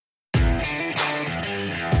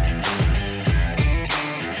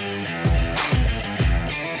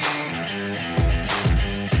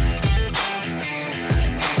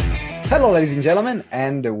Hello, ladies and gentlemen,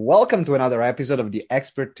 and welcome to another episode of the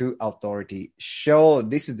Expert to Authority show.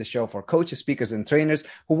 This is the show for coaches, speakers, and trainers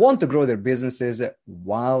who want to grow their businesses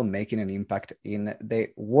while making an impact in the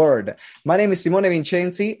world. My name is Simone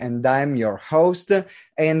Vincenzi, and I'm your host.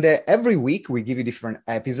 And every week we give you different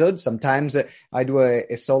episodes. Sometimes I do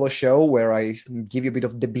a solo show where I give you a bit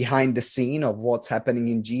of the behind the scene of what's happening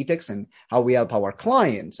in GTEx and how we help our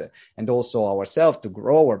clients and also ourselves to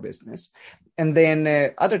grow our business. And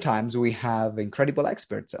then other times we have incredible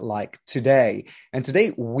experts like today. And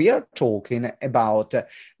today we are talking about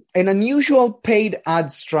an unusual paid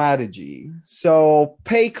ad strategy. So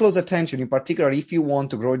pay close attention, in particular, if you want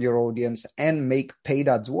to grow your audience and make paid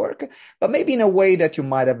ads work, but maybe in a way that you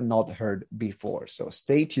might have not heard before. So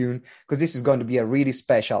stay tuned because this is going to be a really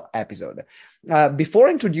special episode. Before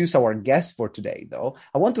I introduce our guest for today, though,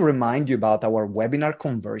 I want to remind you about our webinar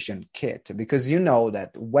conversion kit, because you know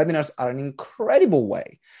that webinars are an incredible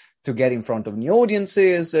way to get in front of new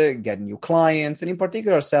audiences, get new clients, and in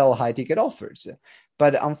particular, sell high-ticket offers.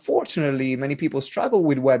 But unfortunately, many people struggle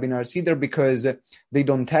with webinars either because they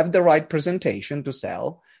don't have the right presentation to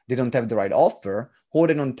sell, they don't have the right offer, or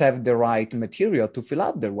they don't have the right material to fill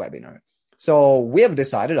up their webinar. So we have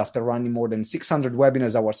decided, after running more than 600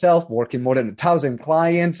 webinars ourselves, working more than 1,000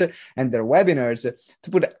 clients and their webinars, to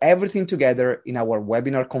put everything together in our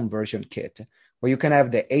webinar conversion kit, where you can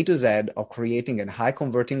have the A to Z of creating and high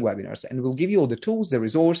converting webinars. And we'll give you all the tools, the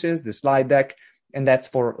resources, the slide deck, and that's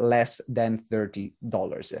for less than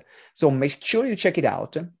 $30. So make sure you check it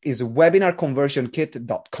out. It's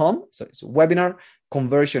webinarconversionkit.com. So it's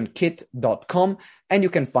webinarconversionkit.com. And you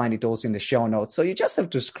can find it also in the show notes. So you just have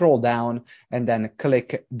to scroll down and then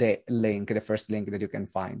click the link, the first link that you can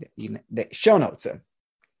find in the show notes.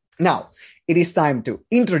 Now, it is time to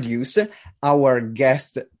introduce our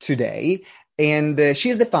guest today. And she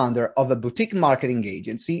is the founder of a boutique marketing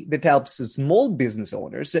agency that helps small business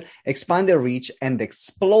owners expand their reach and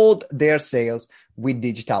explode their sales with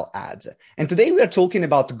digital ads. And today we are talking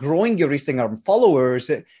about growing your Instagram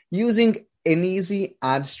followers using an easy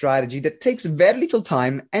ad strategy that takes very little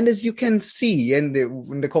time. And as you can see in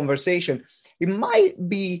the conversation, it might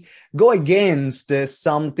go against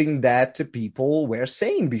something that people were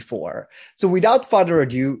saying before. So without further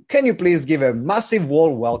ado, can you please give a massive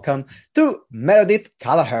warm welcome to Meredith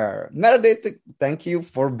Kelleher. Meredith, thank you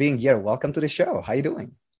for being here. Welcome to the show. How are you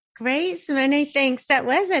doing? Great, Simone. Thanks. That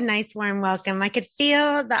was a nice warm welcome. I could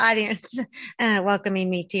feel the audience welcoming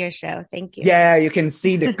me to your show. Thank you. Yeah, you can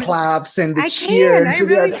see the claps and the cheers. I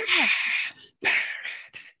really can.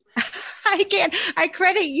 I can't. I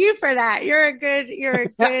credit you for that. You're a good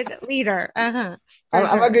leader. I'm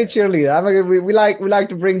a good cheerleader. We like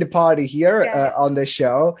to bring the party here on the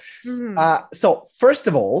show. Mm-hmm. So first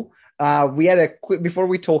of all, we had a quick, before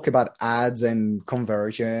we talk about ads and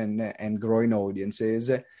conversion and growing audiences.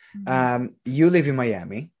 Mm-hmm. You live in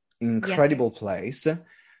Miami, incredible place. It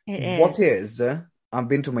is. What is? I've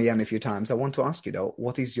been to Miami a few times. I want to ask you though,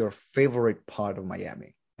 what is your favorite part of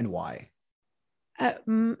Miami and why?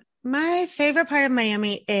 My favorite part of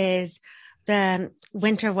Miami is the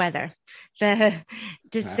winter weather, the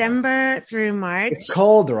December through March. It's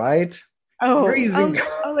cold, right?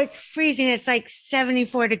 It's freezing. It's like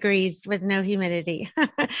 74 degrees with no humidity,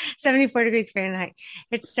 74 degrees Fahrenheit.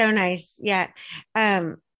 It's so nice. Yeah.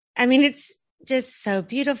 It's just so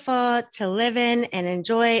beautiful to live in and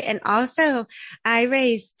enjoy. And also I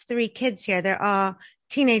raised 3 kids here. They're all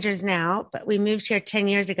teenagers now, but we moved here 10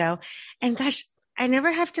 years ago. And gosh, I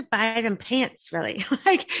never have to buy them pants, really.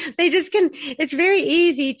 Like they just can, it's very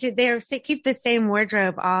easy to, keep the same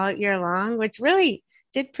wardrobe all year long, which really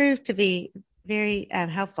did prove to be very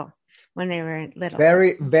helpful when they were little.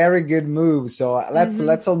 Very, very good move. So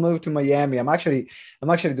let's all move to Miami. I'm actually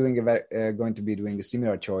going to be doing a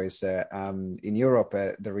similar choice. In Europe,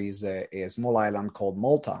 there is a small island called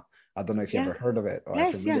Malta. I don't know if you ever heard of it or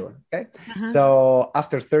are familiar. Okay. So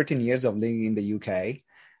after 13 years of living in the UK,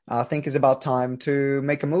 I think it's about time to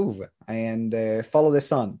make a move and follow the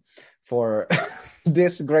sun for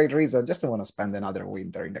this great reason. Just don't want to spend another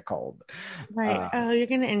winter in the cold. Right. You're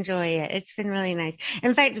going to enjoy it. It's been really nice.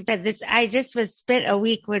 In fact, I just spent a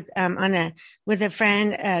week with a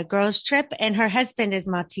friend, a girls trip, and her husband is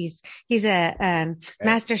Maltese. He's a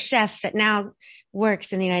master chef that now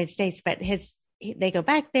works in the United States, but they go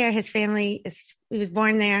back there. His family is he was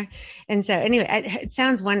born there. And so anyway, it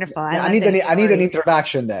sounds wonderful. Yeah, I need an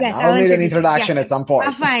introduction then. Yes, I'll need an introduction at some point.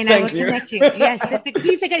 I'll find. I will connect you. Yes,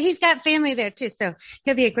 he's got family there too, so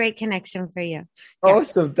he'll be a great connection for you. Yeah.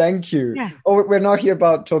 Awesome, thank you. Yeah. Oh, we're not here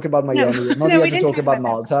about talk about Miami. We're not here to talk about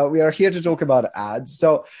Malta. We are here to talk about ads.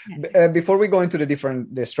 So before we go into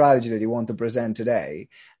the strategy that you want to present today,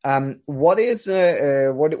 what is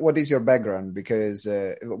your background? Because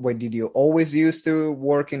what did you always used to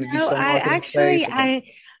work in the digital marketing space?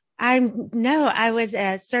 I was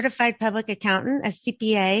a certified public accountant, a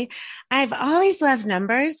CPA. I've always loved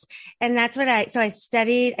numbers. And that's what I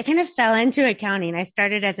studied. I kind of fell into accounting. I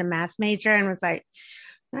started as a math major and was like,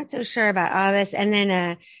 not so sure about all this. And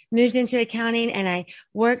then, moved into accounting, and I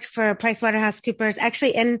worked for PricewaterhouseCoopers,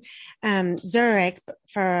 actually in, Zurich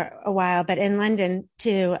for a while, but in London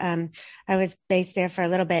too. I was based there for a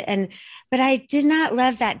little bit, but I did not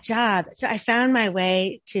love that job. So I found my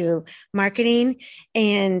way to marketing,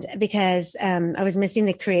 and because, I was missing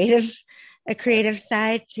a creative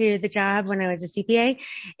side to the job when I was a CPA.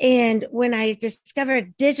 And when I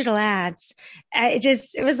discovered digital ads,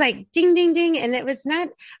 it was like ding, ding, ding. And it was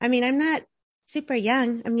I'm not super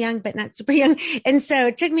young. I'm young, but not super young. And so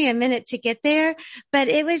it took me a minute to get there, but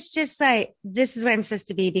it was just like, this is where I'm supposed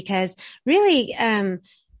to be, because really,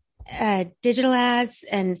 digital ads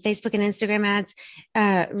and Facebook and Instagram ads,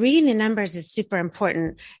 reading the numbers is super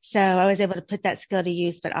important. So I was able to put that skill to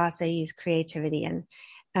use, but also use creativity, and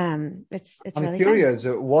it's I'm really curious,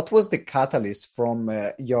 fun. What was the catalyst from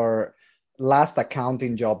your last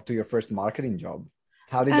accounting job to your first marketing job?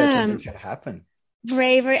 How did that transition happen?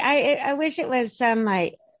 Bravery. I wish it was some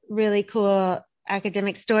like really cool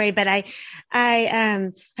academic story, but I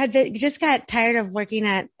just got tired of working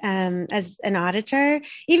at as an auditor,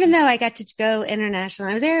 even though I got to go international.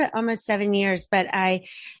 I was there almost 7 years, but I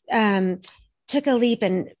took a leap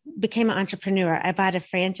and became an entrepreneur. I bought a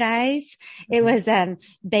franchise. It was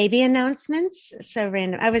baby announcements. So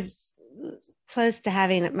random. I was close to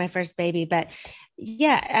having my first baby, but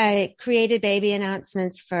yeah, I created baby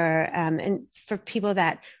announcements for people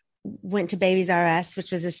that went to Babies R Us,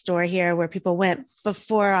 which was a store here where people went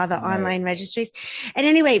before all the online registries. And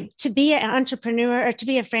anyway, to be an entrepreneur or to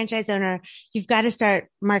be a franchise owner, you've got to start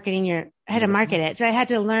marketing how to market it. So I had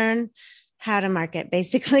to learn how to market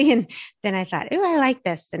basically. And then I thought, oh, I like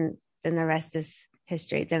this. And then the rest is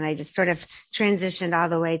history. Then I just sort of transitioned all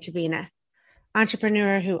the way to being an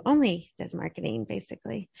entrepreneur who only does marketing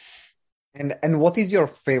basically. And what is your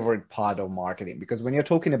favorite part of marketing? Because when you're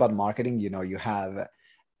talking about marketing, you have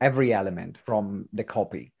every element from the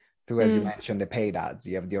copy to, as you mentioned, the paid ads.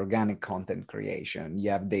 You have the organic content creation.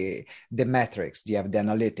 You have the metrics. You have the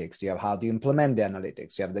analytics. You have how to implement the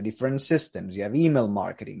analytics. You have the different systems. You have email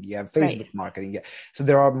marketing. You have Facebook marketing. So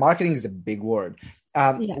marketing is a big word.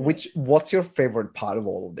 What's your favorite part of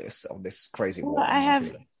all of this crazy world? I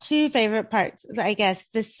have two favorite parts, I guess.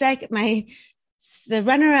 The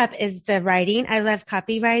runner-up is the writing. I love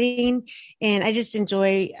copywriting, and I just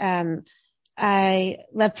enjoy, I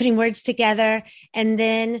love putting words together and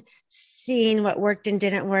then seeing what worked and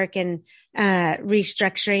didn't work, and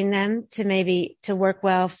restructuring them to work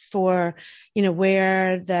well for,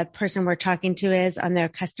 where the person we're talking to is on their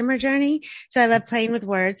customer journey. So I love playing with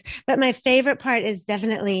words, but my favorite part is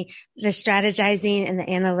definitely the strategizing and the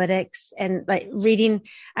analytics and like reading.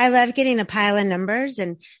 I love getting a pile of numbers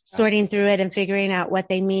and sorting through it and figuring out what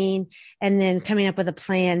they mean, and then coming up with a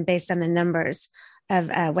plan based on the numbers of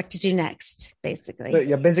what to do next, basically. So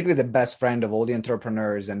you're basically the best friend of all the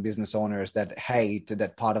entrepreneurs and business owners that hate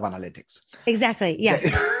that part of analytics. Exactly. Yeah.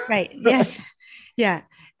 Right. Yes. Yeah.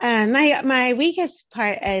 My weakest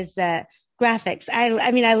part is graphics.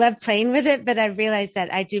 I love playing with it, but I realized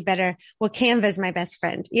that I do better. Well, Canva is my best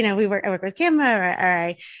friend. I work with Canva, or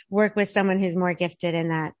I work with someone who's more gifted in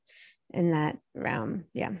that realm.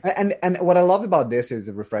 Yeah. And what I love about this is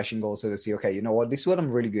refreshing also to see, okay, you know what, this is what I'm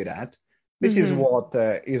really good at. This is what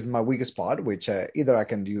is my weakest part, which either I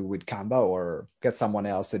can do with Canva or get someone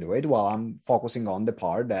else to do it, while I'm focusing on the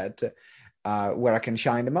part that where I can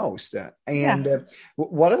shine the most.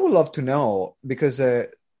 What I would love to know, because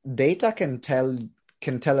data can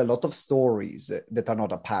tell a lot of stories that are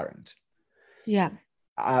not apparent. Yeah.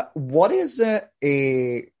 What is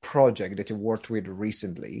a project that you worked with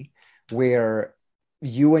recently where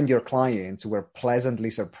you and your clients were pleasantly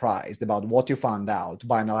surprised about what you found out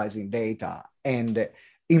by analyzing data and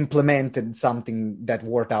implemented something that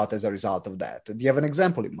worked out as a result of that? Do you have an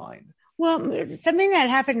example in mind? Well, something that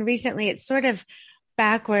happened recently, it's sort of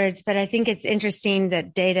backwards, but I think it's interesting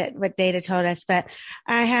that what data told us. But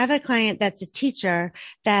I have a client that's a teacher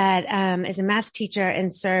that is a math teacher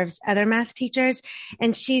and serves other math teachers.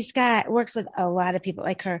 And works with a lot of people.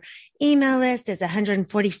 Like her email list is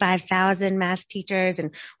 145,000 math teachers.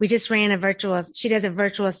 And we just she does a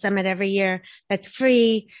virtual summit every year that's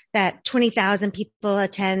free, that 20,000 people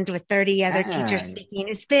attend with 30 other teachers speaking.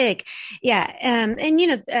 It's big. Yeah.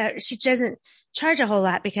 She doesn't charge a whole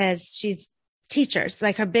lot because she's teachers.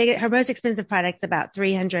 Like her most expensive product's about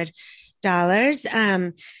 $300.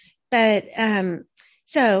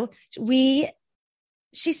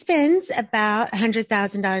 She spends about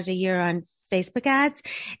 $100,000 a year on Facebook ads.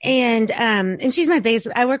 And she's my biggest,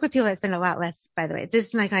 I work with people that spend a lot less, by the way. This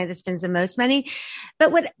is my client that spends the most money,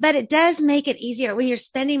 but it does make it easier when you're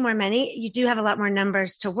spending more money. You do have a lot more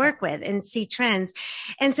numbers to work with and see trends.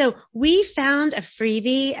 And so we found a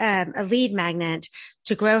freebie, a lead magnet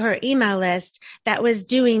to grow her email list that was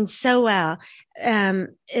doing so well. And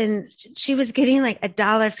she was getting like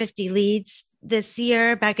 $1.50 leads this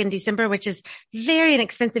year back in December, which is very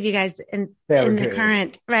inexpensive, you guys, in the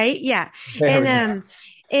current, right? Yeah. We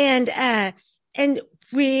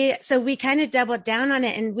kind of doubled down on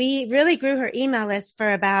it, and we really grew her email list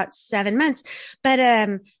for about 7 months.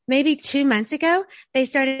 But, maybe 2 months ago, they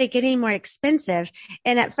started getting more expensive.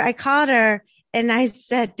 And I called her and I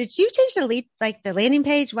said, did you change the landing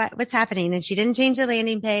page? What's happening? And she didn't change the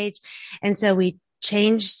landing page. And so we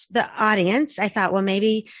changed the audience. I thought, well,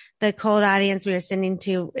 maybe the cold audience we were sending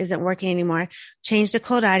to isn't working anymore. Changed the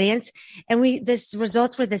cold audience, and this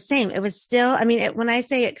results were the same. It was still, when I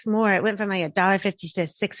say it's more, it went from like $1.50 to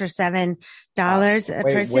 $6 or $7 a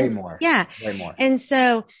person. Way more. Yeah. Way more. And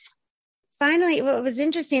so finally, what was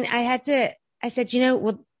interesting, I said,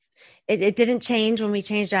 it didn't change when we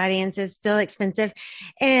changed audiences, still expensive.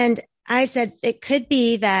 And I said, it could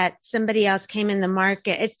be that somebody else came in the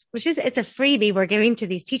market. It's a freebie we're giving to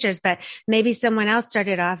these teachers, but maybe someone else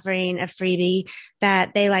started offering a freebie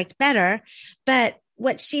that they liked better. But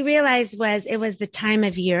what she realized was it was the time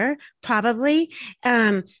of year, probably,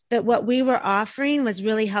 that what we were offering was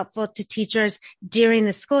really helpful to teachers during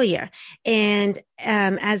the school year. And,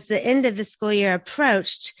 as the end of the school year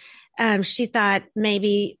approached, she thought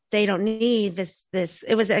maybe they don't need this.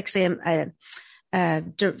 It was actually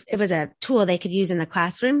it was a tool they could use in the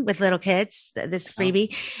classroom with little kids, this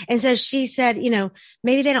freebie. And so she said,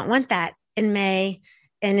 maybe they don't want that in May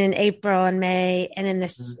and in April and May and in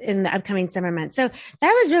the upcoming summer months. So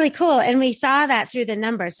that was really cool. And we saw that through the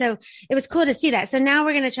numbers. So it was cool to see that. So now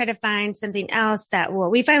we're going to try to find something else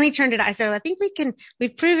we finally turned it out. So I think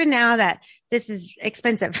we've proven now that this is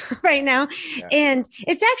expensive right now. Yeah. And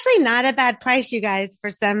it's actually not a bad price, you guys,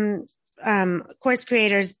 for some, course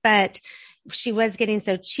creators, but she was getting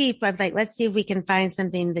so cheap. I'm like, let's see if we can find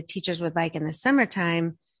something the teachers would like in the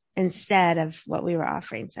summertime instead of what we were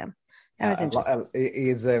offering. So that was interesting.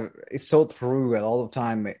 It's so true. A lot of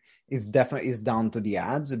time it's definitely down to the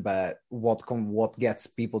ads, but what gets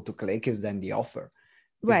people to click is then the offer,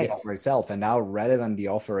 right? The offer itself, and how relevant the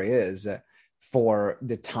offer is for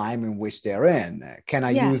the time in which they're in. Can I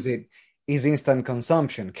use it? Is instant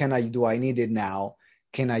consumption? Do I need it now?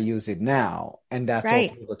 Can I use it now? And that's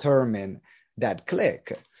what will determine that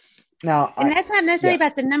click. Now, and that's not necessarily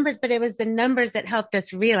about the numbers, but it was the numbers that helped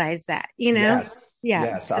us realize that,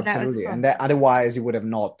 Yes, so absolutely. Cool. And otherwise you would have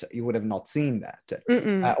not seen that,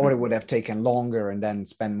 or it would have taken longer and then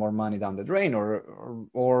spend more money down the drain,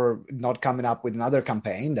 or not coming up with another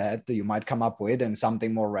campaign that you might come up with and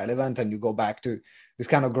something more relevant, and you go back to this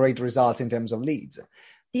kind of great results in terms of leads.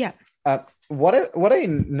 Yeah. What I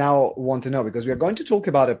now want to know, because we are going to talk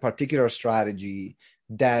about a particular strategy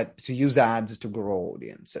to use ads to grow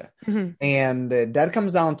audience. And that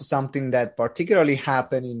comes down to something that particularly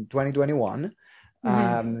happened in 2021,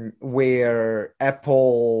 where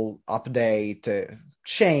Apple update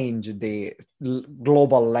changed the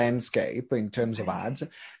global landscape in terms of ads.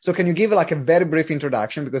 So can you give like a very brief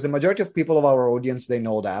introduction, because the majority of people of our audience, they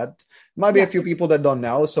know that. Might be a few people that don't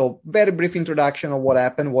know. So very brief introduction of what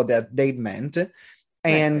happened, what that date meant,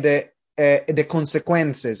 and the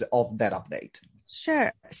consequences of that update.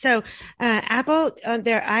 Sure. So Apple, on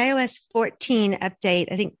their iOS 14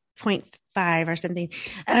 update, I think 0.5 or something,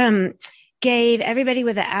 gave everybody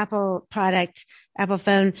with an Apple product, Apple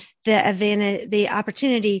phone, the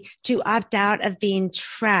opportunity to opt out of being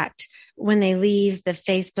tracked when they leave the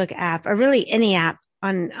Facebook app, or really any app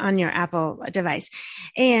on your Apple device.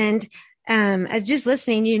 And as just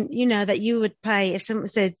listening, you know that you would probably, if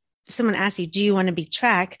someone asks you, do you want to be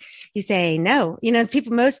tracked? You say no. I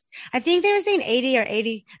think they were saying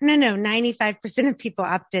 95% of people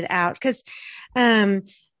opted out because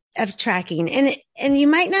of tracking. And you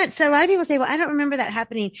might not. So a lot of people say, well, I don't remember that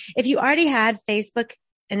happening. If you already had Facebook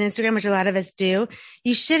and Instagram, which a lot of us do,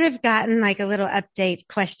 you should have gotten like a little update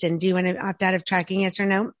question. Do you want to opt out of tracking? Yes or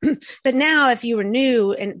no? But now if you were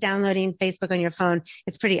new and downloading Facebook on your phone,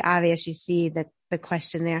 it's pretty obvious. You see the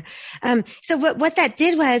question there. So what that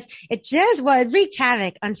did was it wreaked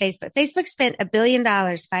havoc on Facebook. Facebook spent $1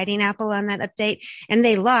 billion fighting Apple on that update, and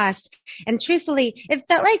they lost. And truthfully, it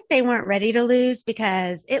felt like they weren't ready to lose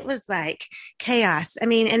because it was like chaos. I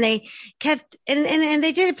mean, and they kept, and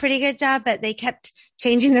they did a pretty good job, but they kept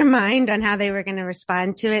changing their mind on how they were going to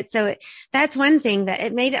respond to it. So that's one thing that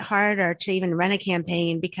it made it harder to even run a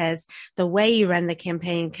campaign because the way you run the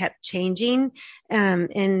campaign kept changing,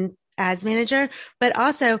 in Ads Manager, but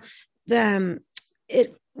also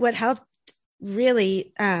what helped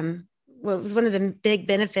really, what was one of the big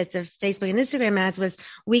benefits of Facebook and Instagram ads was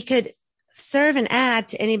we could serve an ad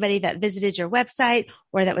to anybody that visited your website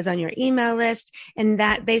or that was on your email list. And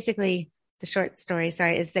that basically, the short story,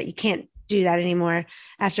 is that you can't do that anymore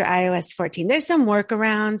after iOS 14. There's some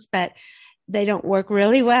workarounds, but they don't work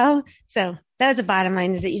really well. So that was the bottom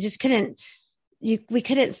line, is that you just we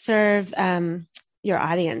couldn't serve, your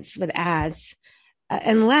audience with ads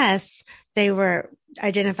unless they were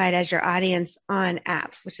identified as your audience on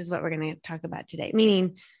app, which is what we're going to talk about today.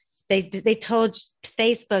 Meaning they told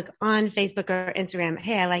Facebook on Facebook or Instagram,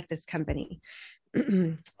 hey, I like this company.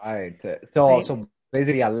 Right. So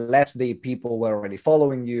basically, unless the people were already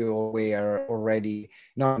following you or were already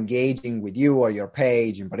engaging with you or your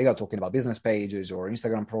page, in particular talking about business pages or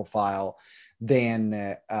Instagram profile,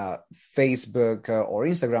 then Facebook or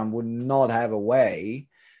Instagram would not have a way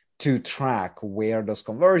to track where those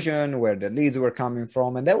conversion, where the leads were coming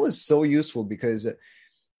from. And that was so useful because,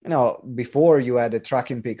 before you had a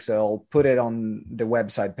tracking pixel, put it on the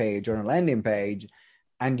website page or a landing page,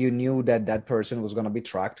 and you knew that that person was going to be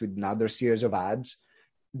tracked with another series of ads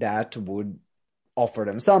that would offer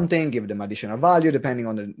them something, give them additional value depending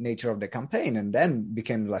on the nature of the campaign, and then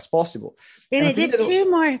became less possible. And it did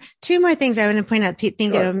two more things I want to point out.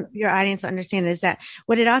 Sure. Your audience will understand is that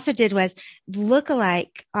what it also did was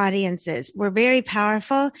lookalike audiences were very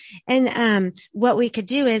powerful. And what we could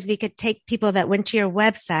do is we could take people that went to your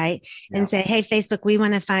website and say, hey, Facebook, we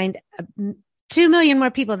want to find 2 million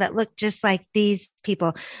more people that look just like these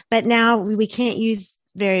people. But now we can't use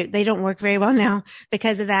they don't work very well now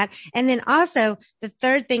because of that. And then also the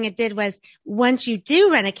third thing it did was once you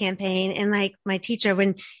do run a campaign, and like my teacher,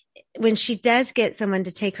 when she does get someone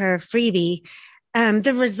to take her freebie,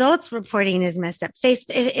 the results reporting is messed up.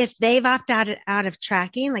 If they've opted out of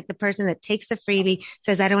tracking, like the person that takes the freebie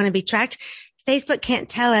says, I don't want to be tracked, Facebook can't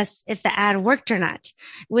tell us if the ad worked or not,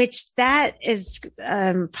 which that is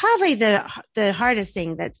probably the hardest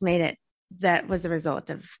thing that was the result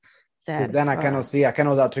of that. Then I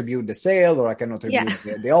cannot attribute the sale, or I cannot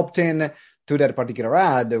attribute the opt-in to that particular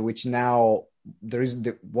ad, which now there is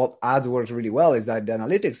what ads works really well is that the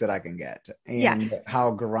analytics that I can get and how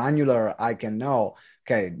granular I can know,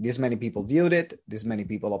 okay, this many people viewed it, this many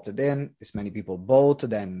people opted in, this many people bought,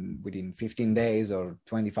 then within 15 days or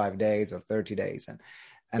 25 days or 30 days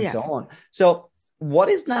and so on. So what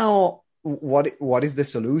is the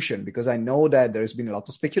solution? Because I know that there's been a lot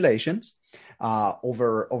of speculations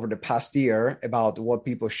over the past year about what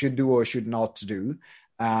people should do or should not do,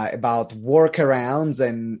 about workarounds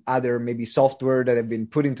and other maybe software that have been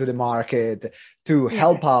put into the market to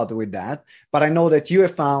help out with that. But I know that you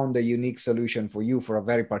have found a unique solution for you for a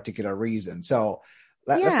very particular reason. So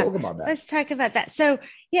let's talk about that. Let's talk about that. So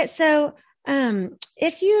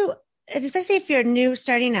especially if you're new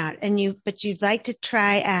starting out but you'd like to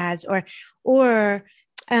try ads or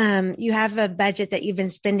you have a budget that you've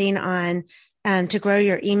been spending on to grow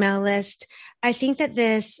your email list, I think that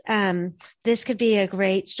this could be a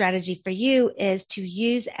great strategy for you, is to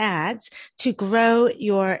use ads to grow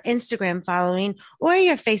your Instagram following or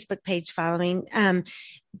your Facebook page following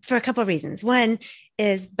for a couple of reasons. One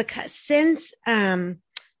is because since our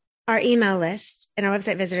email list and our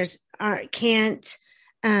website visitors can't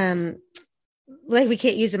we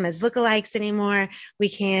can't use them as lookalikes anymore. We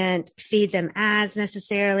can't feed them ads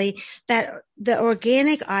necessarily. That the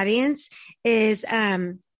organic audience is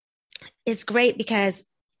great because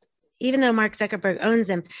even though Mark Zuckerberg owns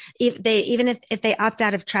them, if they opt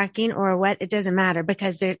out of tracking or what, it doesn't matter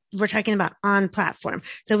because we're talking about on platform.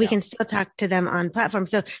 So we can still talk to them on platform.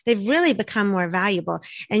 So they've really become more valuable.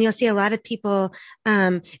 And you'll see a lot of people,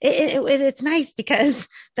 it's nice because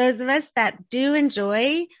those of us that do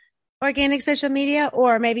enjoy organic social media,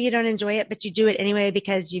 or maybe you don't enjoy it, but you do it anyway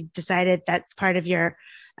because you've decided that's part of your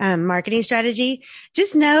marketing strategy,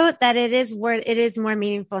 just know that it is more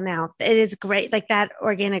meaningful now. It is great. Like that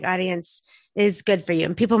organic audience is good for you.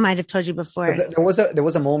 And people might have told you before. There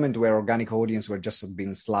was a moment where organic audience were just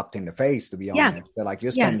being slapped in the face, to be honest. They're like,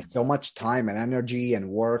 you spend so much time and energy and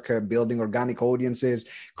work building organic audiences,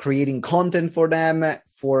 creating content for them,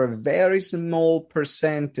 for a very small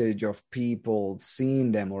percentage of people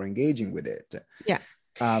seeing them or engaging with it. Yeah.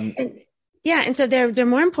 And so they're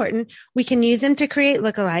more important. We can use them to create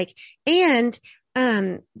lookalike. And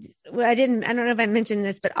I don't know if I mentioned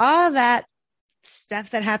this, but all that stuff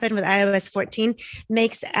that happened with iOS 14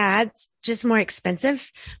 makes ads just more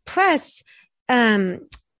expensive. Plus, that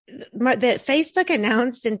Facebook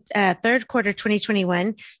announced in third quarter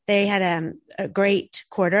 2021, they had a great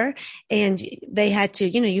quarter, and they had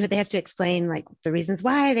to, they have to explain like the reasons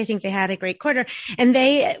why they think they had a great quarter. And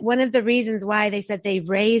one of the reasons why they said they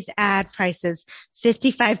raised ad prices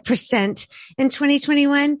 55% in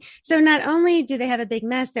 2021. So not only do they have a big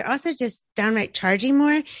mess, they're also just downright charging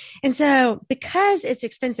more. And so because it's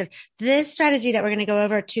expensive, this strategy that we're going to go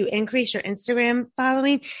over to increase your Instagram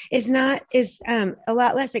following is a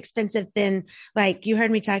lot less expensive than, like you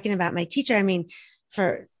heard me talking about my teacher. I mean,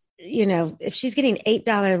 if she's getting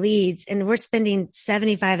 $8 leads and we're spending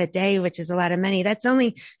 75 a day, which is a lot of money, that's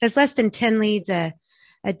less than 10 leads a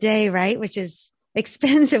day, right? Which is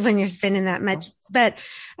expensive when you're spending that much. But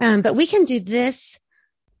we can do this,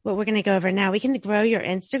 what we're going to go over now. We can grow your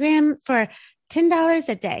Instagram for $10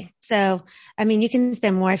 a day. So, I mean, you can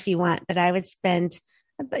spend more if you want, but I would spend,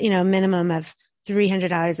 a minimum of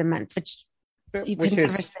 $300 a month, which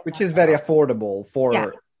is very affordable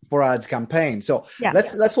for ads campaign. So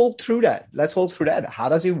let's hold through that. How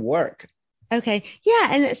does it work? Okay. Yeah.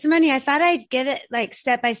 And Simone, I thought I'd give it like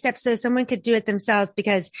step by step so someone could do it themselves,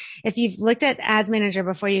 because if you've looked at Ads Manager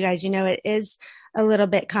before, you guys, it is a little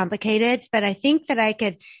bit complicated, but I think that I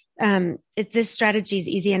could, if this strategy is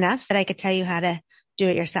easy enough that I could tell you how to do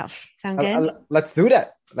it yourself. Sound good? Let's do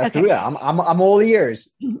that. Do that. I'm all ears.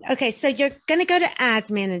 Okay. So you're going to go to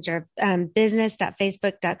Ads Manager,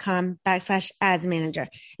 business.facebook.com/ads manager,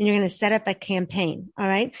 and you're going to set up a campaign. All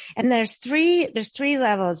right. And there's three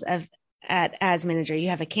levels of Ads Manager. You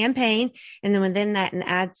have a campaign, and then within that an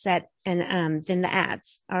ad set, and then the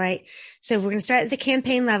ads. All right. So we're going to start at the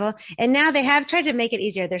campaign level. And now they have tried to make it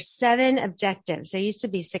easier. There's 7 objectives. There used to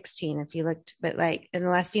be 16 if you looked, but like in the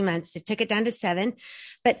last few months, they took it down to 7,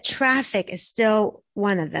 but traffic is still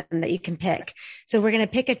one of them that you can pick. So we're going to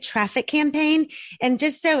pick a traffic campaign. And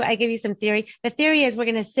just so I give you some theory, the theory is we're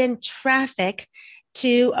going to send traffic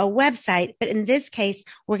to a website, but in this case,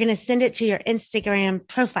 we're going to send it to your Instagram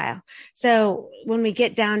profile. So when we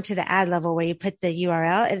get down to the ad level where you put the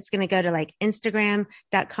URL, it's going to go to like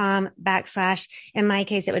Instagram.com/ in my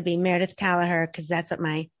case, it would be Meredith Callagher, because that's what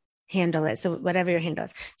my handle is. So whatever your handle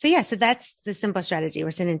is. So that's the simple strategy.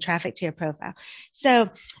 We're sending traffic to your profile. So,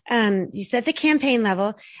 you set the campaign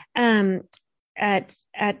level, at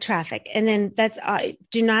traffic, and then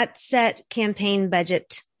do not set campaign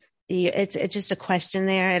budget. It's just a question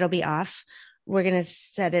there. It'll be off. We're going to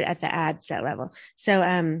set it at the ad set level. So,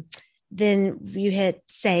 then you hit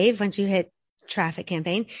save once you hit traffic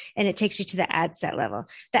campaign, and it takes you to the ad set level.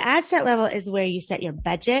 The ad set level is where you set your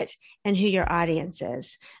budget and who your audience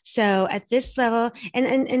is. So at this level,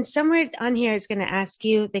 and somewhere on here, it's going to ask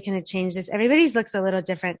you, they kind of change this. Everybody's looks a little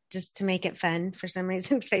different just to make it fun. For some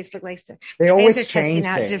reason, Facebook likes to. They always change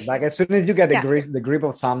things. Like as soon as you get the grip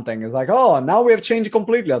of something, it's like, oh, now we have changed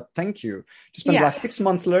completely. Thank you. Just spent the last 6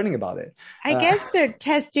 months learning about it. I guess they're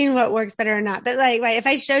testing what works better or not. But like, right, if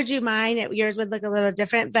I showed you mine, yours would look a little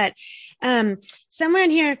different. But somewhere in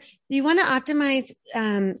here, you want to optimize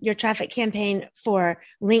your traffic campaign for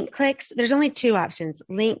link clicks. There's only 2 options: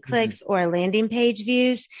 link clicks or landing page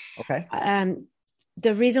views. Okay.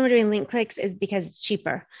 The reason we're doing link clicks is because it's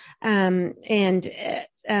cheaper. I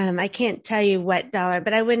can't tell you what dollar,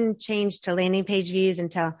 but I wouldn't change to landing page views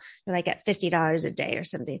until you're like at $50 a day or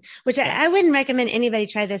something, which I wouldn't recommend anybody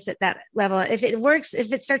try this at that level. If it works,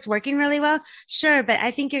 if it starts working really well, sure. But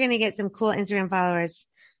I think you're going to get some cool Instagram followers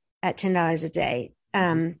at $10 a day.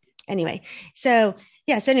 Anyway, we're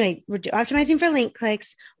optimizing for link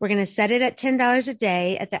clicks. We're going to set it at $10 a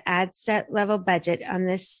day at the ad set level budget on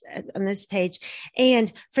this page.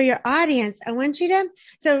 And for your audience, I want you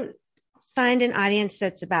to find an audience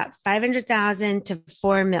that's about 500,000 to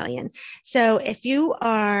 4 million. So if you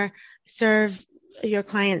serve your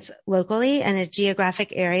clients locally in a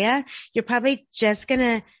geographic area, you're probably just going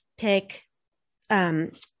to pick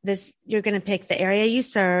you're going to pick the area you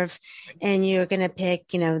serve, and you're going to pick,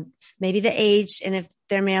 maybe the age, and if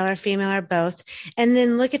they're male or female or both, and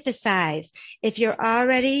then look at the size. If you're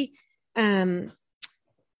already,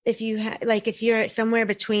 if you're somewhere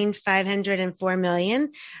between 500 and 4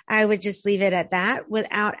 million, I would just leave it at that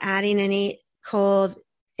without adding any cold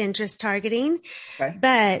interest targeting. Okay.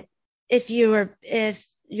 But if you're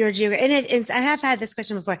and I have had this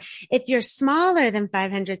question before, if you're smaller than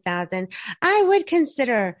 500,000, I would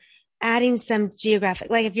consider adding some geographic,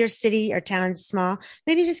 like if your city or town's small,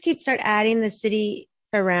 maybe just start adding the city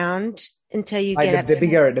around until you get up the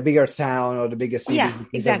bigger town or the biggest city. Yeah,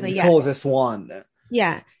 exactly. The closest one.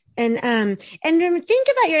 Yeah. And think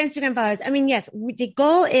about your Instagram followers. I mean, yes, the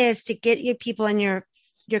goal is to get your people in your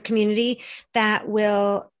community that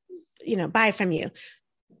will, buy from you.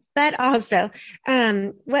 But also,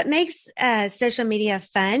 what makes social media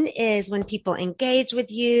fun is when people engage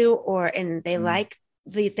with you and they like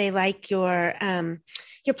your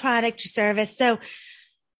product, your service.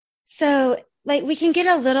 So like we can get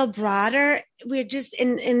a little broader. We're just,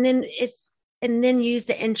 and then use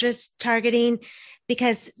the interest targeting,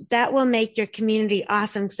 because that will make your community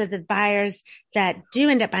awesome. So the buyers that do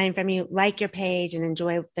end up buying from you like your page and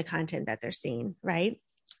enjoy the content that they're seeing. Right.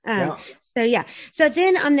 So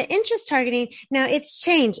then on the interest targeting, now it's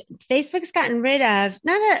changed. Facebook's gotten rid of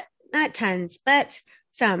not tons, but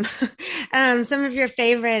some of your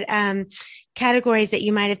favorite categories that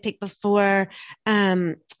you might have picked before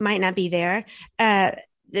might not be there.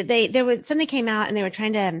 There was something came out and they were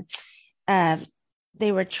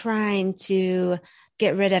trying to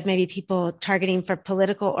get rid of maybe people targeting for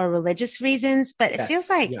political or religious reasons, but it feels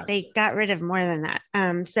like they got rid of more than that.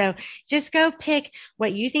 So just go pick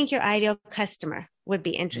what you think your ideal customer would be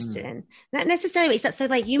interested in. Not necessarily what you sell. So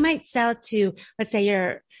like you might sell to, let's say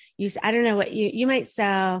I don't know what you might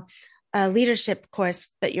sell a leadership course,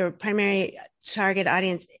 but your primary target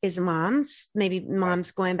audience is moms, maybe moms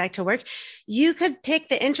going back to work. You could pick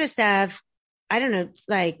the interest of, I don't know,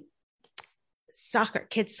 like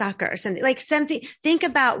kids soccer or something. Think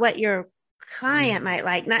about what your client might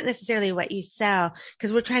like, not necessarily what you sell,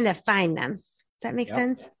 because we're trying to find them. Does that make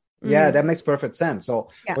sense? Yeah, that makes perfect sense. So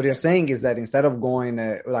what you're saying is that instead of going,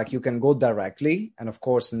 you can go directly and of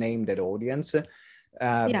course name that audience,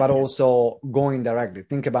 but also going directly.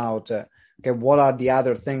 Think about, what are the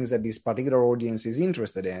other things that this particular audience is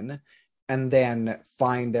interested in, and then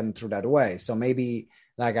find them through that way. So maybe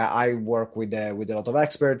like I work with a lot of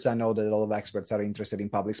experts. I know that a lot of experts are interested in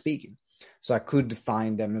public speaking. So I could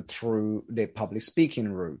find them through the public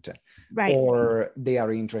speaking route. Right. Or they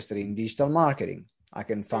are interested in digital marketing. I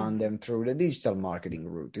can find them through the digital marketing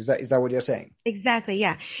route. Is that what you're saying? Exactly.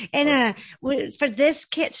 Yeah. And for this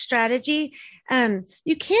kit strategy,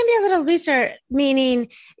 you can be a little looser, meaning,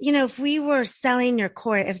 if we were selling your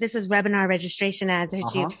course, if this was webinar registration ads,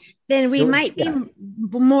 then we might be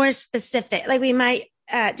more specific. Like we might,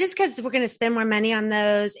 just because we're going to spend more money on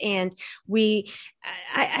those, and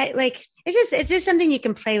it's just something you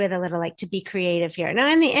can play with a little, like to be creative here. Now,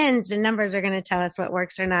 in the end, the numbers are going to tell us what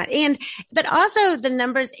works or not, but also the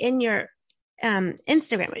numbers in your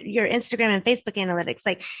Instagram and Facebook analytics.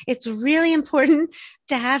 Like it's really important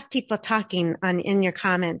to have people talking in your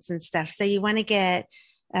comments and stuff. So you want to get.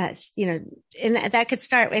 And that could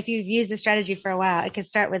start if you've used the strategy for a while. It could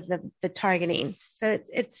start with the targeting. So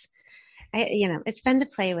it's fun to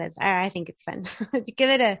play with. I think it's fun. Give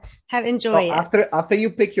it enjoy it. After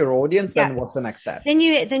you pick your audience, then what's the next step? Then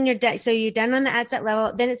you're done. So you're done on the ad set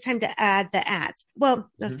level. Then it's time to add the ads. Well,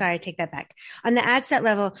 sorry, take that back. On the ad set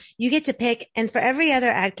level, you get to pick. And for every other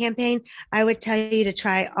ad campaign, I would tell you to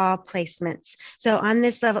try all placements. So on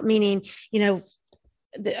this level, meaning, the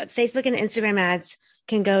Facebook and Instagram ads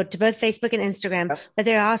can go to both Facebook and Instagram, but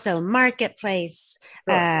they're also marketplace,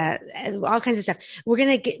 all kinds of stuff. We're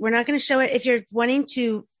not going to show it. If you're wanting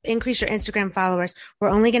to increase your Instagram followers, we're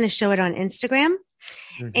only going to show it on Instagram.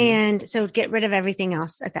 And so get rid of everything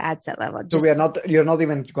else at the ad set level. So you're not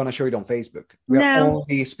even going to show it on Facebook. We are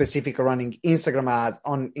only specific running Instagram ads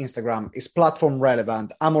on Instagram. It's platform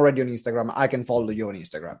relevant. I'm already on Instagram. I can follow you on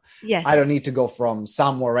Instagram. Yes. I don't need to go from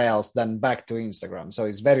somewhere else then back to Instagram. So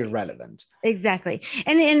it's very relevant. Exactly.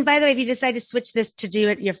 And by the way, if you decide to switch this to do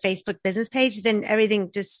it your Facebook business page, then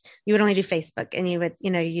everything you would only do Facebook, and you would,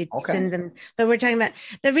 you'd send them. But we're talking about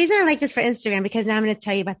the reason I like this for Instagram, because now I'm going to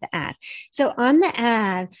tell you about the ad. So on the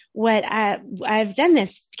ad, what I've done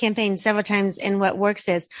this campaign several times, and what works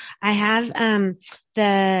is I have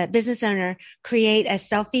the business owner create a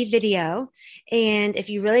selfie video. And if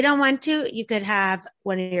you really don't want to, you could have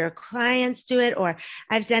one of your clients do it, or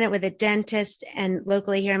I've done it with a dentist and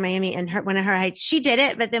locally here in Miami, and she did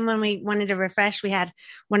it. But then when we wanted to refresh, we had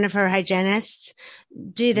one of her hygienists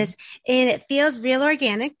do this, and it feels real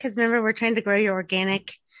organic. Cause remember, we're trying to grow your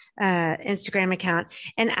organic Instagram account.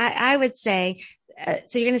 And I would say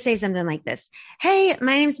so you're going to say something like this. Hey,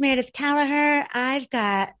 my name's Meredith Callagher. I've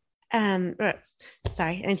got,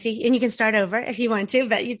 sorry, and you can start over if you want to,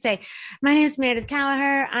 but you'd say, my name is Meredith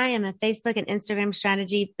Callagher. I am a Facebook and Instagram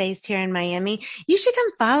strategy based here in Miami. You should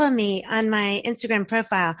come follow me on my Instagram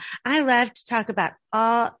profile. I love to talk about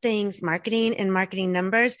all things marketing and marketing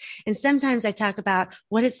numbers. And sometimes I talk about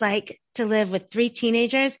what it's like to live with 3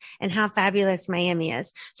 teenagers and how fabulous Miami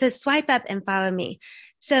is. So swipe up and follow me.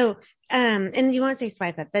 So, and you won't say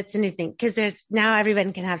swipe up. That's a new thing because there's now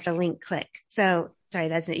everyone can have the link click. So sorry,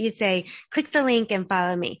 that's it. You'd say, click the link and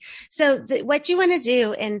follow me. So what you want to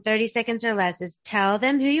do in 30 seconds or less is tell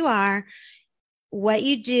them who you are, what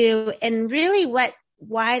you do, and really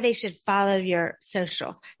why they should follow your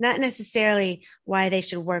social, not necessarily why they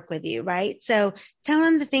should work with you. Right. So tell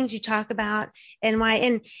them the things you talk about and why,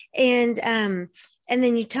 and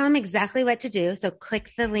then you tell them exactly what to do. So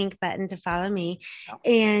click the link button to follow me.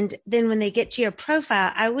 And then when they get to your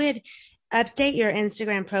profile, I would update your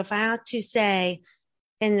Instagram profile to say,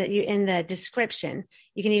 in the description,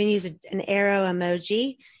 you can even use an arrow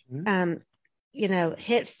emoji.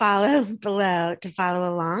 Hit follow below to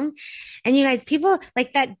follow along. And you guys, people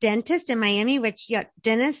like that dentist in Miami, which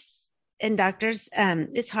dentists and doctors,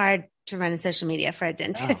 it's hard to run a social media for a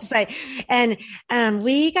dentist. Wow.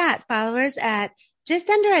 We got followers at just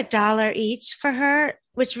under $1 each for her,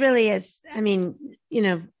 which really is,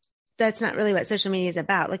 that's not really what social media is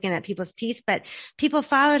about, looking at people's teeth, but people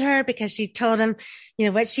followed her because she told them,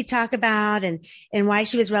 what she talked about and why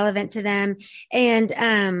she was relevant to them. And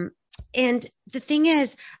the thing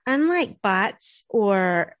is, unlike bots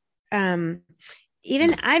or, even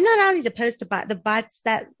I'm not always opposed to the bots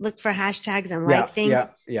that look for hashtags and like things.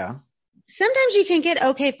 Yeah. Sometimes you can get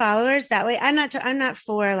okay followers that way. I'm not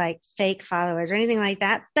for like fake followers or anything like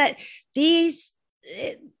that, but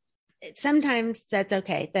sometimes that's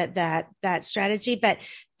okay, that strategy, but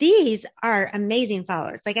these are amazing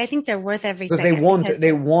followers. Like, I think they're worth every second. Because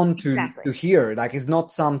they want to hear, like, it's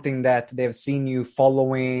not something that they've seen you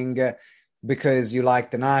following because you like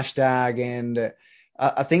the hashtag. And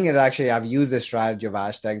I think that actually I've used the strategy of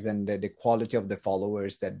hashtags and the quality of the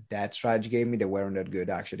followers that strategy gave me, they weren't that good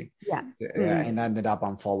actually. Yeah. And I ended up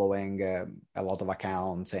unfollowing a lot of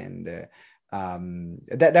accounts and,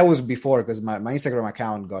 that was before, because my Instagram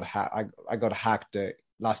account I got hacked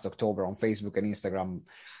last October on Facebook and Instagram,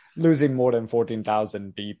 losing more than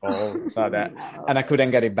 14,000 people. And I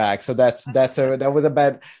couldn't get it back. So that was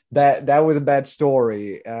a bad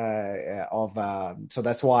story so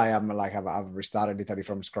that's why I'm like, I've restarted Italy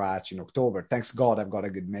from scratch in October. Thanks God I've got a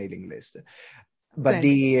good mailing list. But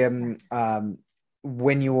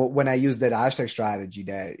when I used that hashtag strategy,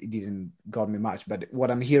 that it didn't got me much. But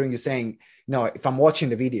what I'm hearing you saying, if I'm watching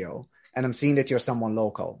the video and I'm seeing that you're someone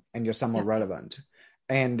local and you're someone relevant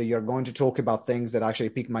and you're going to talk about things that actually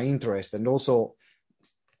pique my interest, and also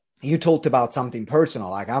you talked about something personal,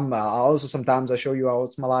 like also sometimes I show you how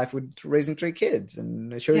it's my life with raising 3 kids,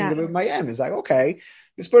 and I show you with Miami. It's like, okay,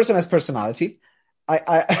 this person has personality.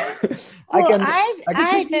 I can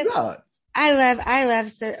check you out. I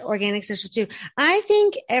love organic social too. I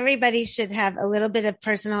think everybody should have a little bit of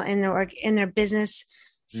personal in their business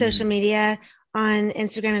social media on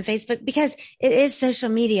Instagram and Facebook, because it is social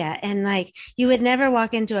media. And like, you would never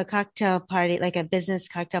walk into a cocktail party, like a business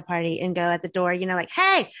cocktail party, and go at the door, like,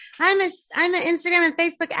 hey, I'm an Instagram and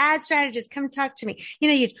Facebook ad strategist. Come talk to me.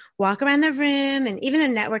 You'd walk around the room, and even a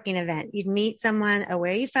networking event, you'd meet someone,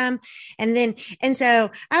 where are you from? And so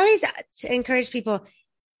I always encourage people,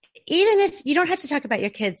 even if you don't have to talk about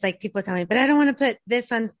your kids, like people tell me, but I don't want to put this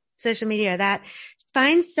on social media or that.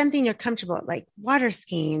 Find something you're comfortable with, like water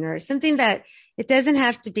skiing, or something that it doesn't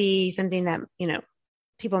have to be something that,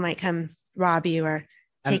 people might come rob you or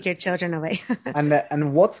take your children away.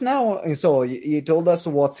 and what now? So you told us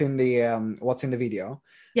what's in the video.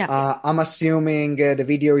 Yeah. I'm assuming the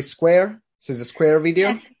video is square. So it's a square video.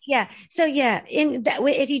 Yes. Yeah. So in that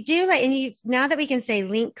way, if you do now that we can say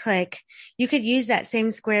link click, you could use that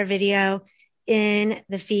same square video in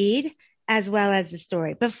the feed as well as the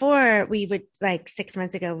story. Before, we would, like 6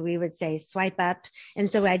 months ago, we would say swipe up. And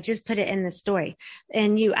so I just put it in the story,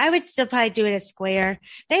 and I would still probably do it as square.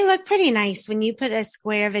 They look pretty nice when you put a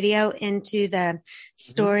square video into the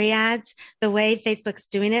story ads. The way Facebook's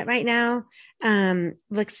doing it right now,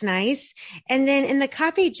 looks nice. And then in the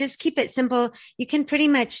copy, just keep it simple. You can pretty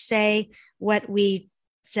much say what we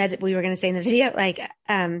said we were going to say in the video, like,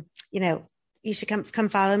 you should come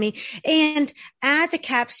follow me, and add the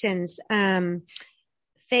captions.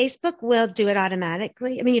 Facebook will do it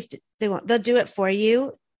automatically. I mean, they'll do it for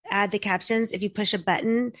you. Add the captions if you push a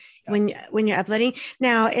button when you're uploading.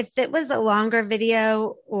 Now, if it was a longer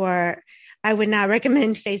video, or I would not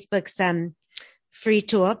recommend Facebook's free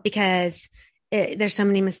tool because there's so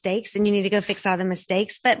many mistakes and you need to go fix all the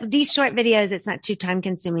mistakes. But these short videos, it's not too time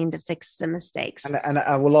consuming to fix the mistakes. And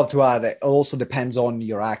I would love to add, it also depends on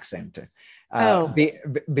your accent.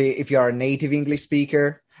 If you're a native English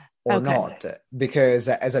speaker or not, because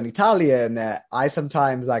as an Italian, I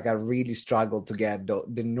sometimes I really struggle to get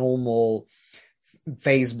the normal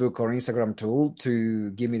Facebook or Instagram tool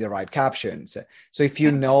to give me the right captions. So if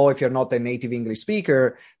you're not a native English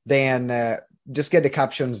speaker, then just get the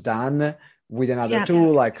captions done with another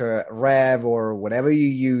tool like Rev or whatever you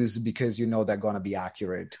use, because they're going to be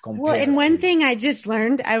accurate. Well, and one thing I just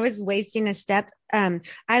learned, I was wasting a step.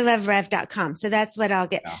 I love rev.com. So that's what I'll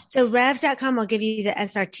get. Yeah. So rev.com will give you the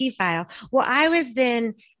SRT file. Well, I was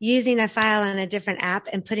then using a file on a different app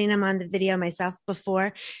and putting them on the video myself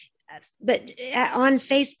before. But on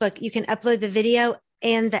Facebook, you can upload the video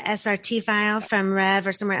and the SRT file from Rev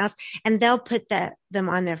or somewhere else, and they'll put them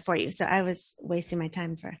on there for you. So I was wasting my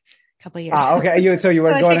time for couple of years. Okay. So you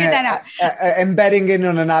were going embedding in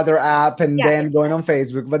on another app and then going on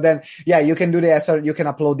Facebook. But then, you can do you can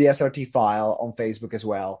upload the SRT file on Facebook as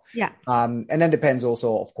well. Yeah. And then depends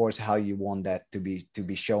also, of course, how you want that to be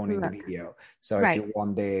shown in the video. So if you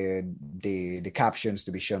want the captions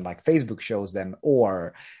to be shown like Facebook shows them,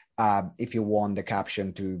 or if you want the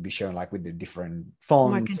caption to be shown like with the different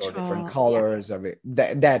fonts or different colors,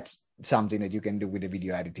 that's something that you can do with the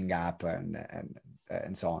video editing app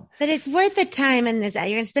and so on. But it's worth the time in this ad.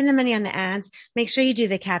 You're going to spend the money on the ads. Make sure you do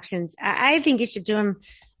the captions. I think you should do them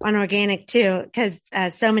on organic too, because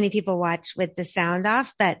so many people watch with the sound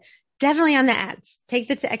off, but definitely on the ads. Take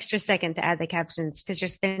the extra second to add the captions because you're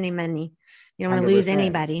spending money. You don't want to lose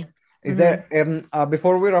anybody. Is there,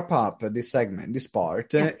 before we wrap up this segment, this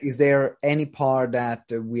part, is there any part that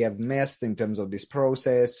we have missed in terms of this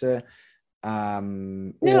process? No,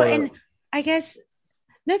 and I guess,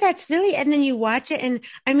 no, that's really, and then you watch it. And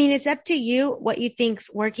I mean, it's up to you what you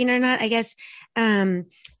think's working or not, I guess.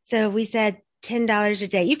 So we said $10 a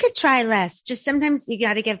day. You could try less. Just sometimes you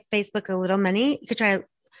got to give Facebook a little money. You could try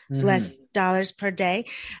less dollars per day,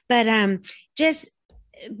 but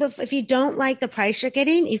if you don't like the price you're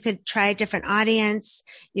getting, you could try a different audience.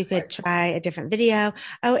 You could try a different video.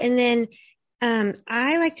 Oh, and then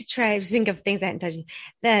I like to try to think of things I hadn't told you.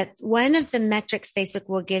 That one of the metrics Facebook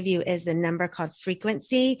will give you is a number called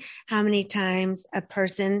frequency, how many times a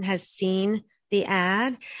person has seen the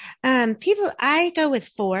ad. I go with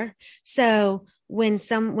 4. So when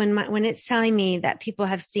it's telling me that people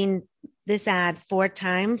have seen this ad 4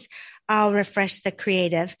 times, I'll refresh the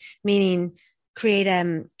creative, meaning create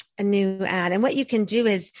a new ad. And what you can do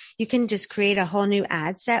is you can just create a whole new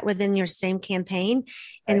ad set within your same campaign.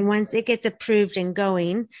 And once it gets approved and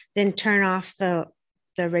going, then turn off the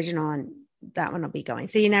original and that one will be going.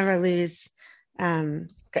 So you never lose.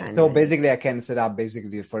 So basically I can set up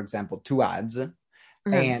for example, 2 ads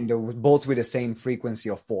and both with the same frequency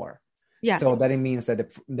of 4. Yeah. So that it means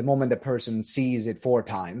that the moment the person sees it 4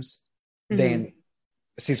 times, then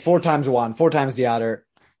sees 4 times one, 4 times the other.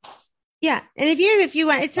 Yeah. And if you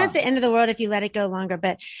want, it's not the end of the world if you let it go longer,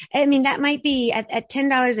 but I mean, that might be at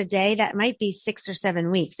 $10 a day, that might be 6 or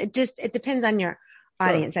 7 weeks. It depends on your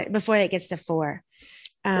audience before it gets to 4.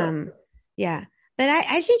 Yeah. But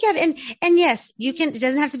I think you have, and yes, you can, it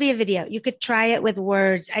doesn't have to be a video. You could try it with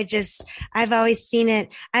words. I've always seen it.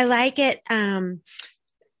 I like it. I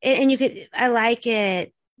like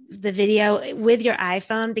it, the video with your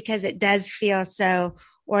iPhone because it does feel so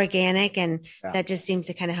organic, and that just seems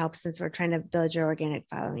to kind of help since we're trying to build your organic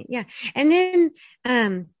following. Yeah. And then,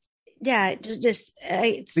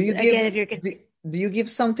 do you give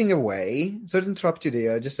something away? Sorry to interrupt you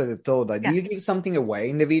there. Just as a thought, do you give something away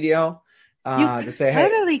in the video? To say,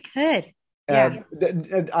 totally could. Yeah.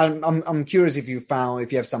 I'm curious if you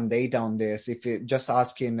have some data on this, if it just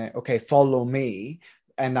asking, okay, follow me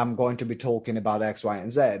and I'm going to be talking about X, Y,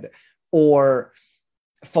 and Z, or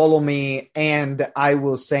follow me and I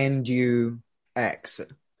will send you X.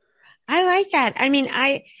 I like that. I mean,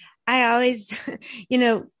 I always,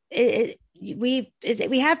 we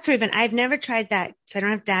have proven, I've never tried that. So I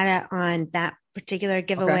don't have data on that particular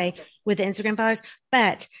giveaway with the Instagram followers,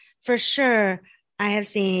 but for sure I have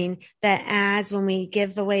seen that ads when we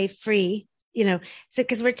give away free, so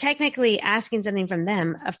cause we're technically asking something from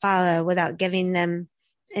them, a follow, without giving them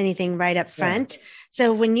anything right up front. Yeah.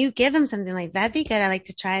 So when you give them something like that, be good. I like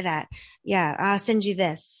to try that. Yeah. I'll send you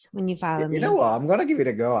this when you follow me. You know what? I'm going to give it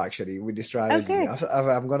a go actually with this strategy.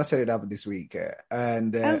 I'm going to set it up this week.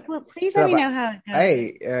 Please let me know how it goes.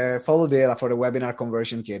 Hey, follow Dela for the webinar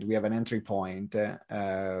conversion kit. We have an entry point,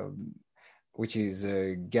 which is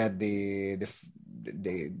get the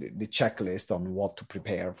the checklist on what to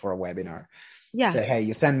prepare for a webinar. Yeah. Say, hey,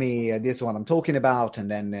 you send me this one I'm talking about, and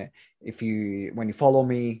then when you follow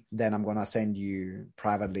me, then I'm gonna send you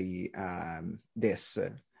privately this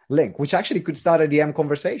link, which actually could start a DM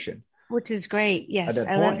conversation. Which is great. Yes,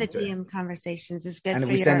 I love the DM conversations. It's good and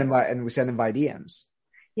for we send them by DMs.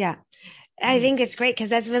 Yeah, I think it's great because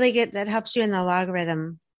that's really good. That helps you in the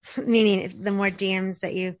logarithm, meaning the more DMs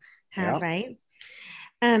that you have, right?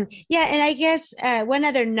 Yeah, and I guess one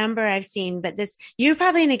other number I've seen, but you're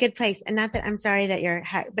probably in a good place, and not that I'm sorry that you're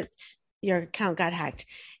hacked, but your account got hacked.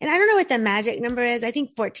 And I don't know what the magic number is. I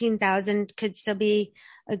think 14,000 could still be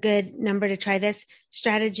a good number to try this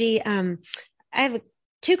strategy. I have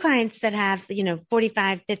 2 clients that have,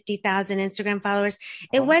 45, 50,000 Instagram followers.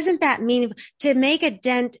 It wasn't that meaningful to make a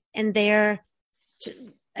dent in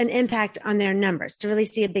an impact on their numbers to really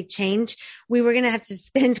see a big change. We were going to have to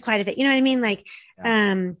spend quite a bit. You know what I mean? Like,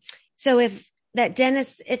 so if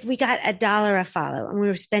we got $1 a follow and we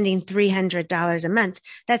were spending $300 a month,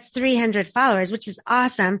 that's 300 followers, which is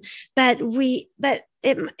awesome. But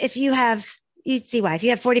if you'd see why. If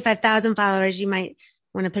you have 45,000 followers, you might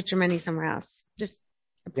want to put your money somewhere else. Just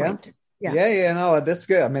a point. Yeah. No, that's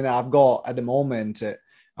good. I mean, I've got at the moment,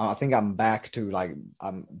 I think I'm back to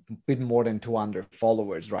I'm a bit more than 200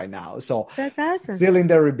 followers right now. So that's awesome. Still in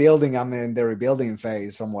the rebuilding. I'm in the rebuilding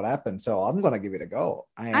phase from what happened. So I'm going to give it a go.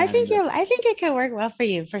 I think it could work well for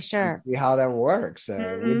you for sure. See how that works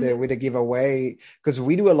with the giveaway, because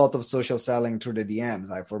we do a lot of social selling through the DMs.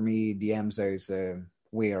 Like for me, DMs is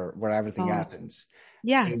where everything happens.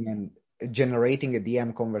 Yeah. And generating a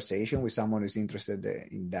DM conversation with someone who's interested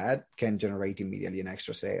in that can generate immediately an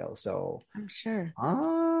extra sale. So I'm sure.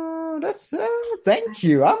 That's thank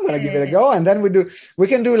you. I'm gonna give it a go, and then we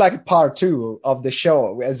can do like part 2 of the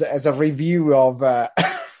show as a review of how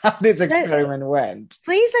this experiment went.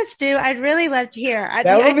 Please, let's do. I'd really love to hear. I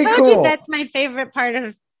told you that's my favorite part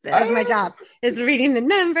of my job is reading the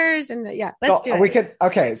numbers and let's do it.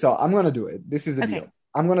 Okay, so I'm gonna do it. This is the deal.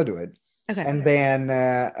 I'm gonna do it. Okay. And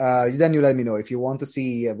then you let me know if you want to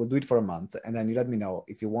see. We'll do it for a month, and then you let me know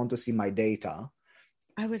if you want to see my data.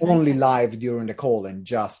 I would only live during the call, and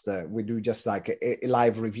just we do just like a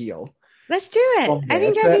live reveal. Let's do it. I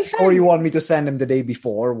think that'd be fun. Or you want me to send them the day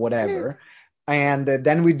before, whatever. And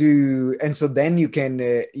then we do, and so then you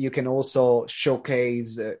can also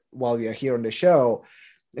showcase while you're here on the show,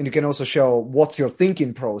 and you can also show what's your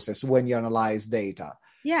thinking process when you analyze data.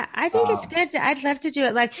 Yeah, I think it's good. I'd love to do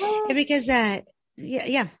it live because,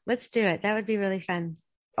 let's do it. That would be really fun.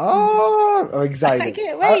 Oh, excited! I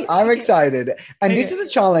can't wait. I'm excited, and this is a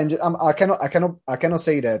challenge. I cannot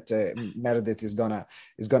say that Meredith is gonna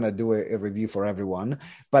do a review for everyone.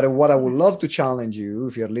 But what I would love to challenge you,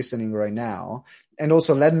 if you're listening right now, and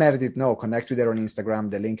also let Meredith know. Connect with her on Instagram.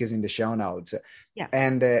 The link is in the show notes. Yeah,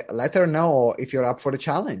 and let her know if you're up for the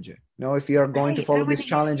challenge. If you're going to follow this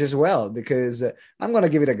challenge as well, because I'm gonna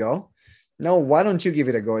give it a go. No, why don't you give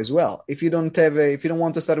it a go as well? If you don't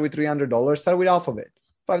want to start with $300, start with half of it.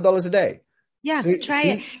 $5 a day. Yeah, try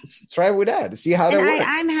it. Try it with that. See how that works.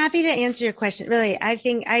 I'm happy to answer your question. Really, I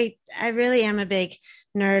think I really am a big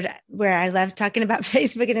nerd where I love talking about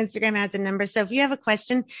Facebook and Instagram ads and numbers. So if you have a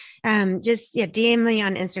question, just DM me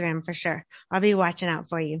on Instagram for sure. I'll be watching out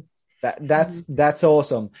for you. That's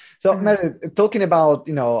awesome. So Meredith, talking about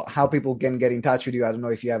how people can get in touch with you. I don't know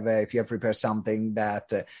if you have prepared something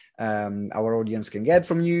that our audience can get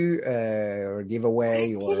from you or give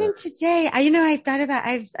away. Didn't today. I thought about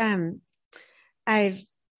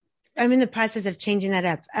I'm in the process of changing that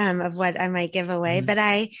up of what I might give away. But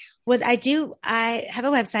I have a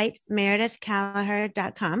website,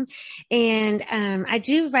 meredithcallagher.com, and I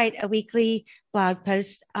do write a weekly blog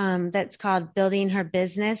post that's called Building Her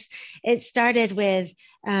Business. It started with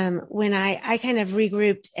when I kind of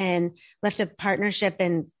regrouped and left a partnership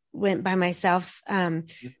and went by myself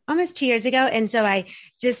almost 2 years ago. And so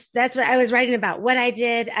that's what I was writing about, what I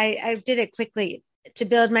did. I did it quickly to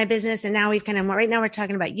build my business. And now right now we're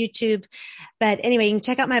talking about YouTube. But anyway, you can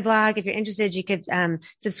check out my blog. If you're interested, you could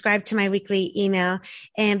subscribe to my weekly email.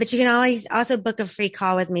 But you can always also book a free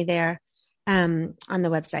call with me there on the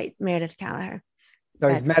website, Meredith Callagher. So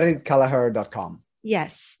it's meredithcallagher.com.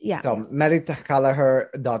 Yes. Yeah. So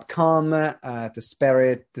meredithcallagher.com to spell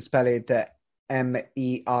it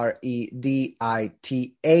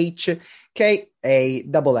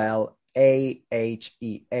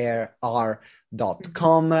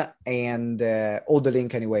MEREDITHKALLAHER.com, and all the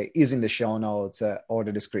link anyway is in the show notes or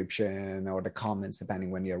the description or the comments,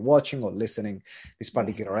 depending when you're watching or listening this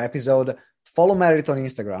particular episode. Follow Meredith on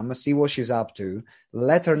Instagram, see what she's up to,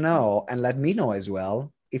 let her know, and let me know as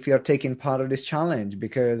well if you're taking part of this challenge,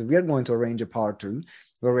 because we are going to arrange a part 2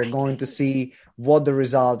 where we're going to see what the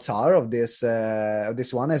results are of this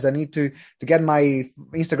one, as I need to get my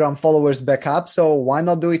Instagram followers back up. So why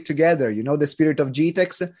not do it together? You know, the spirit of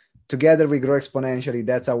GTEx, together we grow exponentially.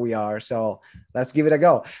 That's how we are. So let's give it a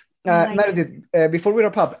go. Meredith, before we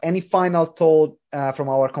wrap up, any final thought from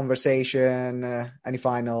our conversation? Any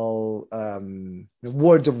final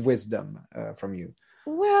words of wisdom from you?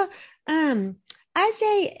 Well, I'd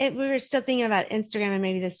say if we were still thinking about Instagram and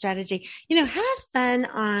maybe the strategy, have fun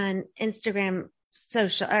on Instagram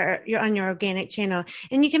social, or you're on your organic channel,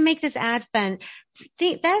 and you can make this ad fun.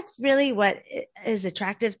 That's really what is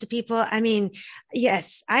attractive to people. I mean,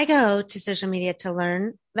 yes, I go to social media to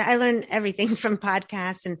learn. I learn everything from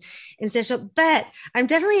podcasts and social, but I'm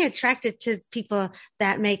definitely attracted to people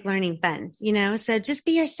that make learning fun, so just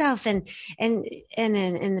be yourself and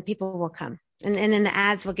the people will come. And then the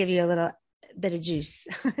ads will give you a little bit of juice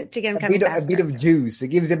to get them coming faster. A bit of juice. It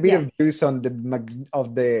gives a bit of juice on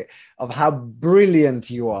of how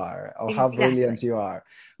brilliant you are, how brilliant you are.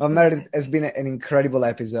 Well, Meredith, it's been an incredible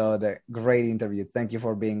episode, a great interview. Thank you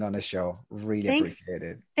for being on the show. Really appreciate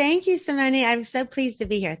it. Thank you, Simone. I'm so pleased to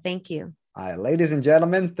be here. Thank you. Ladies and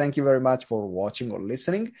gentlemen, thank you very much for watching or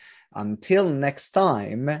listening. Until next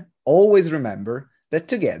time, always remember that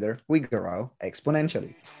together we grow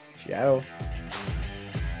exponentially. Ciao.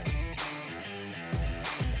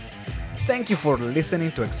 Thank you for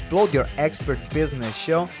listening to Explode Your Expert Business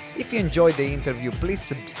Show. If you enjoyed the interview, please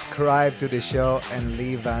subscribe to the show and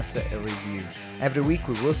leave us a review. Every week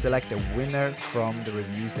we will select a winner from the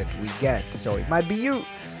reviews that we get. So it might be you.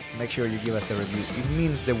 Make sure you give us a review. It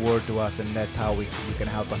means the world to us, and that's how you can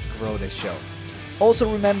help us grow the show. Also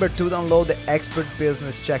remember to download the Expert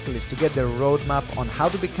Business Checklist to get the roadmap on how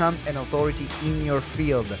to become an authority in your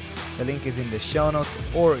field. The link is in the show notes,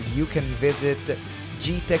 or you can visit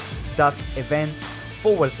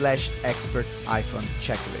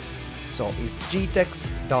gtex.events/expert-checklist. So it's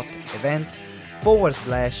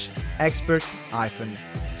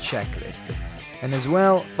gtex.events/expert-checklist. And as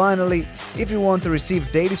well, finally, if you want to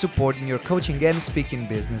receive daily support in your coaching and speaking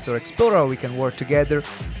business, or explore how we can work together,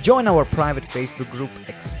 join our private Facebook group,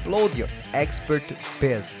 Explode Your Expert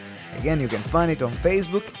Biz. Again, you can find it on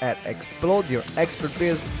Facebook at Explode Your Expert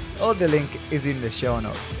Biz, or the link is in the show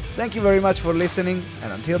notes. Thank you very much for listening,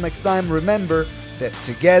 and until next time, remember that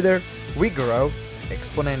together we grow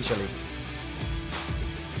exponentially.